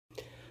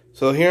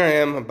So here I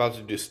am about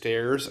to do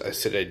stairs. I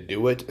said I'd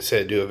do it. I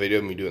said I'd do a video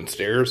of me doing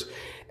stairs.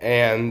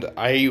 And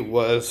I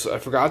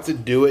forgot to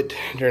do it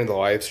during the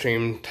live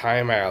stream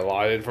time I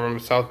allotted for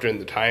myself, during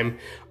the time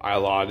I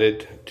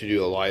allotted to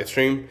do a live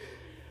stream.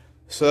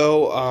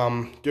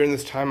 So during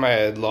this time I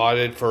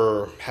allotted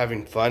for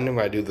having fun, I'm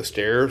going to do the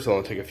stairs. It'll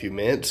only take a few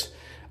minutes.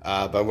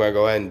 But I'm going to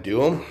go ahead and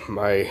do them.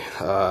 My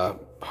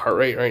heart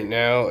rate right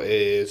now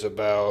is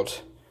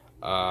about,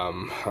 I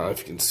don't know if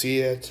you can see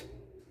it.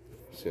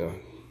 So,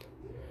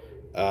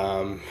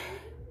 about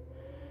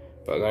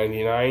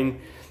 99.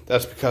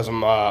 That's because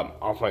I'm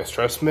off my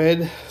stress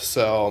med,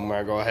 so I'm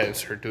gonna go ahead and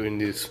start doing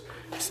these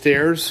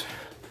stairs.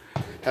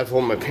 I have to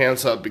hold my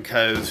pants up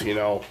because, you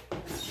know,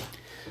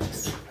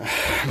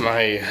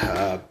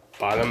 my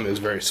bottom is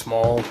very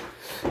small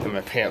and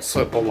my pants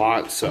slip a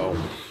lot, so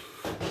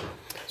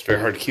it's very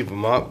hard to keep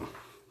them up.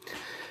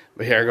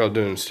 But here I go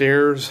doing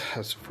stairs.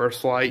 That's the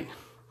first flight.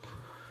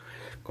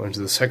 Going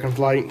to the second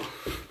flight.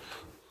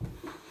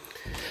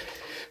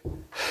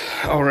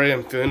 Alright,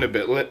 I'm feeling a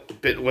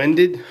bit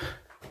winded.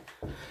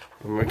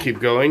 I'm going to keep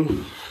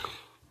going.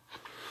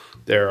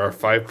 There are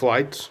 5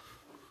 flights.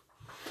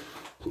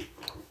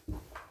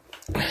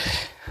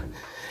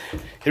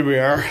 Here we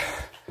are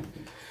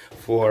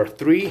for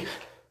 3.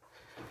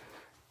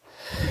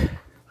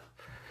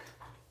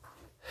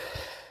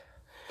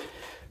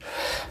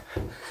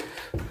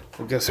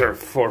 I guess there are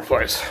 4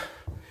 flights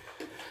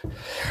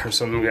or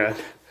something like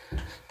that.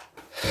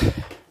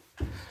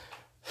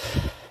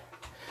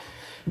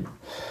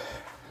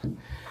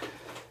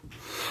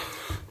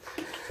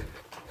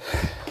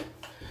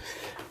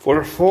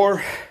 Quarter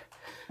 4.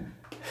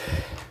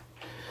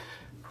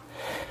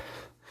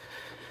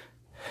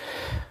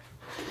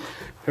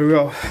 Here we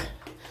go.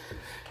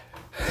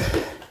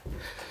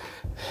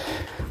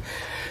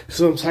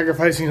 So I'm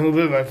sacrificing a little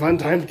bit of my fun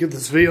time to get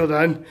this video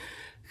done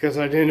because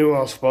I didn't do what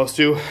I was supposed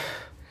to.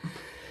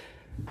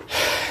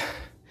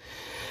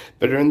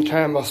 But during the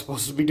time I was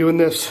supposed to be doing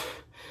this,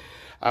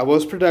 I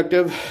was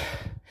productive.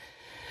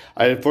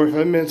 I had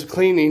 45 minutes of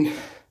cleaning,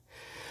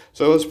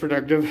 so I was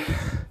productive.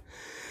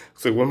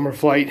 Looks like one more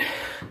flight.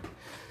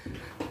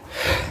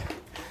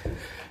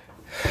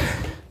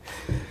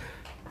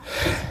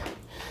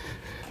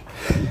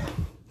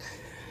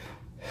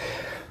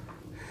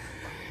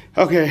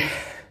 Okay,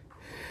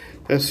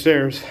 that's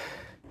stairs.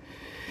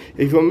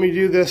 If you want me to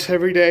do this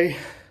every day,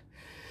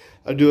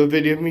 I'll do a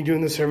video of me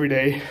doing this every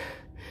day.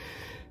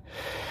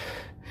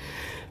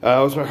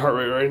 What's my heart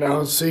rate right now?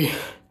 Let's see.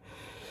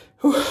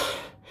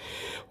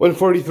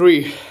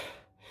 143.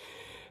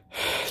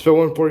 It's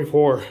about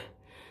 144.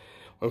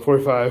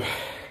 145.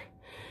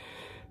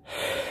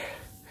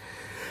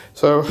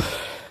 So,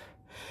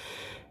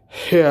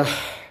 yeah,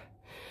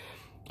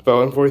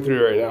 about 143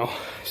 right now.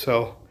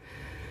 So,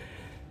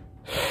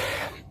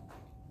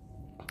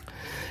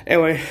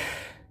 anyway, if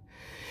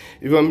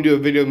you want me to do a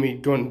video of me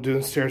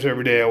doing stairs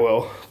every day, I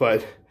will.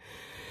 But,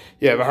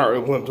 yeah, my heart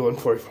rate went up to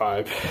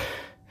 145.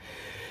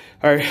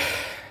 Alright.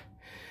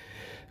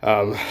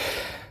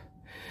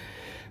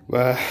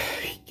 Let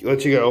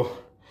you go.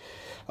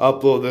 I'll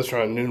upload this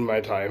around noon my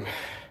time.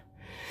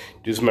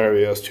 Do some other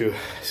videos too.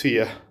 See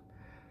ya.